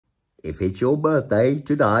if it's your birthday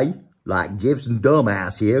today, like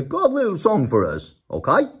Jeffersondumbass here, got a little song for us,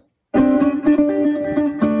 okay?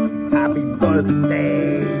 Happy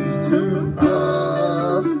birthday to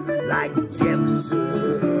us, like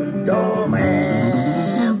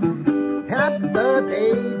Jeffersondumbass. Happy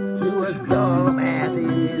birthday to us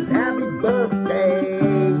dumbasses. Happy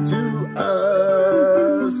birthday to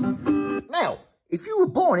us. Now, if you were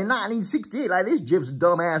born in 1968 like this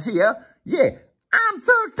Jeffersondumbass here, yeah, I'm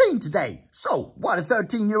 13 today. So, what do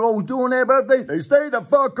 13-year-olds do on their birthday? They stay the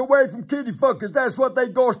fuck away from kitty fuckers. That's what they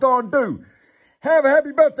gosh darn do. Have a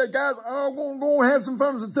happy birthday, guys. I'm gonna go have some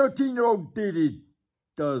fun as a 13-year-old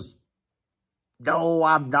does. No,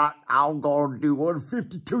 I'm not. I'm gonna do what a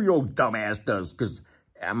 52-year-old dumbass does. Because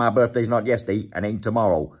my birthday's not yesterday and ain't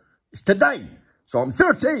tomorrow. It's today. So I'm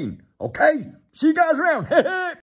 13, okay? See you guys around.